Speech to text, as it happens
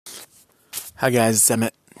Hi guys, it's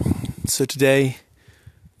Emmett. So today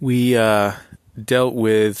we dealt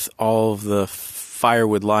with all of the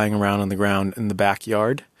firewood lying around on the ground in the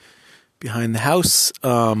backyard behind the house.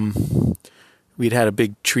 We'd had a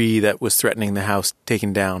big tree that was threatening the house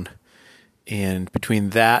taken down. And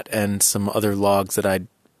between that and some other logs that I'd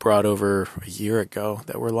brought over a year ago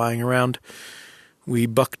that were lying around, we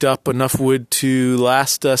bucked up enough wood to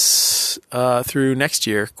last us through next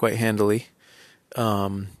year quite handily.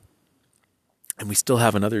 And we still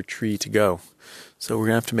have another tree to go. So we're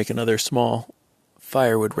going to have to make another small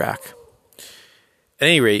firewood rack. At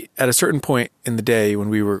any rate, at a certain point in the day when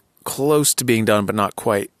we were close to being done but not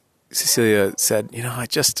quite, Cecilia said, I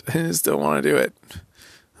just don't want to do it.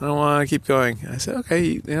 I don't want to keep going. I said, okay,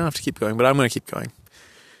 you don't have to keep going, but I'm going to keep going.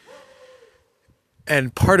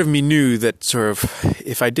 And part of me knew that sort of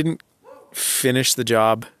if I didn't finish the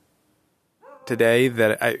job today,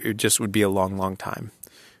 that it just would be a long, long time.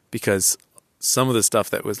 Because some of the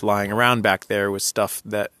stuff that was lying around back there was stuff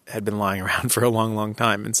that had been lying around for a long, long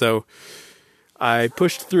time. And so I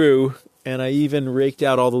pushed through, and I even raked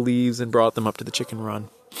out all the leaves and brought them up to the chicken run.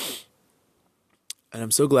 And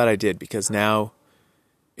I'm so glad I did, because now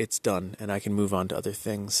it's done and I can move on to other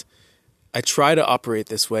things. I try to operate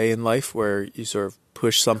this way in life, where you sort of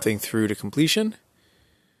push something through to completion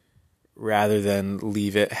rather than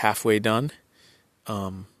leave it halfway done.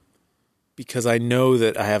 Because I know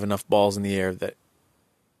that I have enough balls in the air that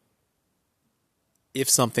if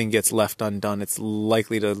something gets left undone, it's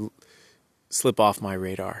likely to slip off my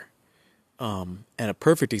radar. And a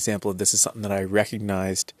perfect example of this is something that I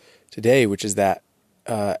recognized today, which is that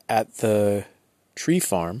at the tree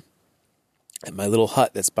farm, at my little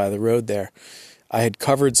hut that's by the road there, I had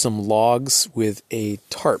covered some logs with a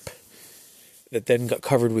tarp that then got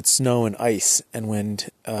covered with snow and ice. And when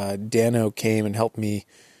Dano came and helped me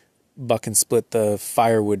buck and split the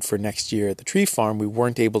firewood for next year at the tree farm, we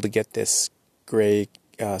weren't able to get this green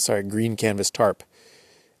canvas tarp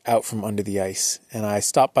out from under the ice. And I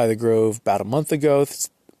stopped by the Grove about a month ago,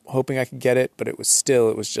 hoping I could get it, but it was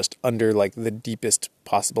just under like the deepest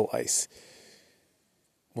possible ice.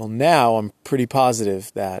 Well, now I'm pretty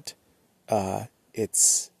positive that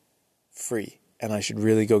it's free, and I should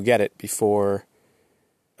really go get it before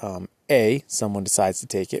A, someone decides to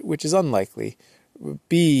take it, which is unlikely.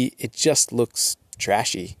 B, it just looks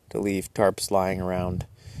trashy to leave tarps lying around.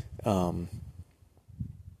 And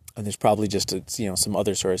there's probably just some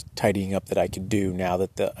other sort of tidying up that I could do now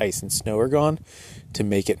that the ice and snow are gone to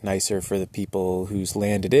make it nicer for the people whose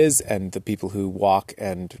land it is and the people who walk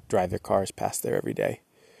and drive their cars past there every day,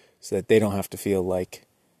 so that they don't have to feel like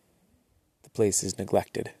the place is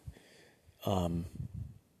neglected.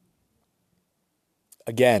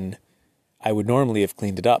 Again, I would normally have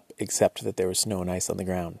cleaned it up, except that there was snow and ice on the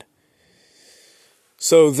ground.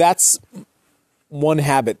 So that's one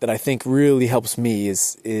habit that I think really helps me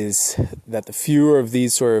is that the fewer of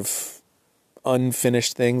these sort of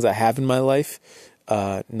unfinished things I have in my life,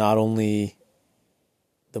 not only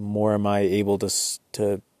the more am I able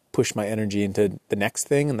to push my energy into the next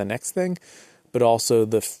thing and the next thing, but also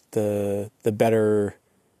the better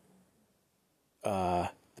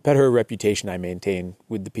reputation I maintain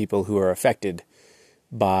with the people who are affected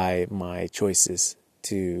by my choices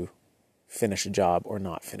to finish a job or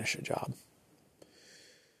not finish a job.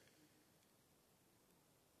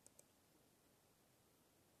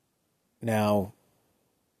 Now,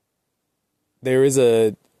 there is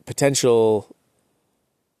a potential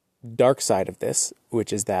dark side of this,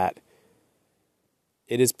 which is that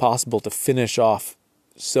it is possible to finish off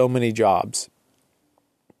so many jobs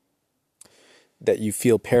that you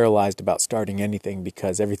feel paralyzed about starting anything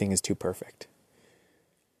because everything is too perfect.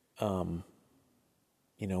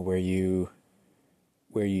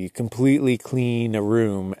 Where you completely clean a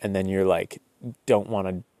room and then you're like, don't want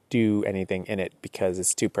to do anything in it because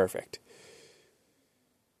it's too perfect.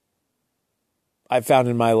 I've found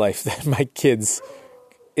in my life that my kids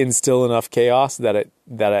instill enough chaos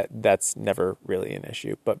that's never really an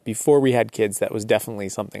issue. But before we had kids, that was definitely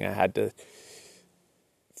something I had to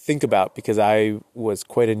think about, because I was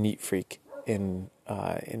quite a neat freak in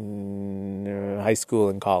high school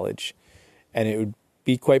and college, and it would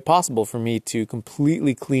be quite possible for me to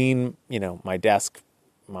completely clean, my desk,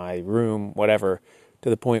 my room, whatever, to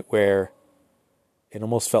the point where it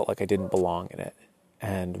almost felt like I didn't belong in it.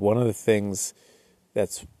 And one of the things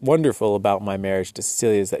that's wonderful about my marriage to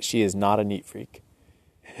Cecilia is that she is not a neat freak.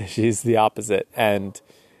 She's the opposite. And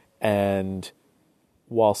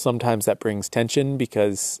while sometimes that brings tension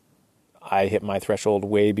because I hit my threshold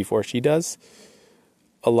way before she does,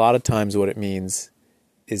 a lot of times what it means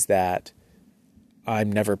is that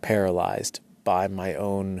I'm never paralyzed by my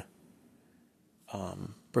own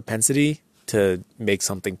propensity to make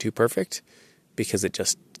something too perfect, because it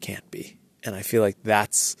just can't be. And I feel like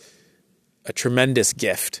that's a tremendous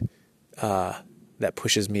gift that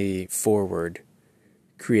pushes me forward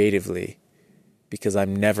creatively, because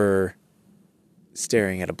I'm never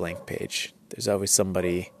staring at a blank page. There's always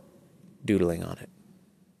somebody doodling on it.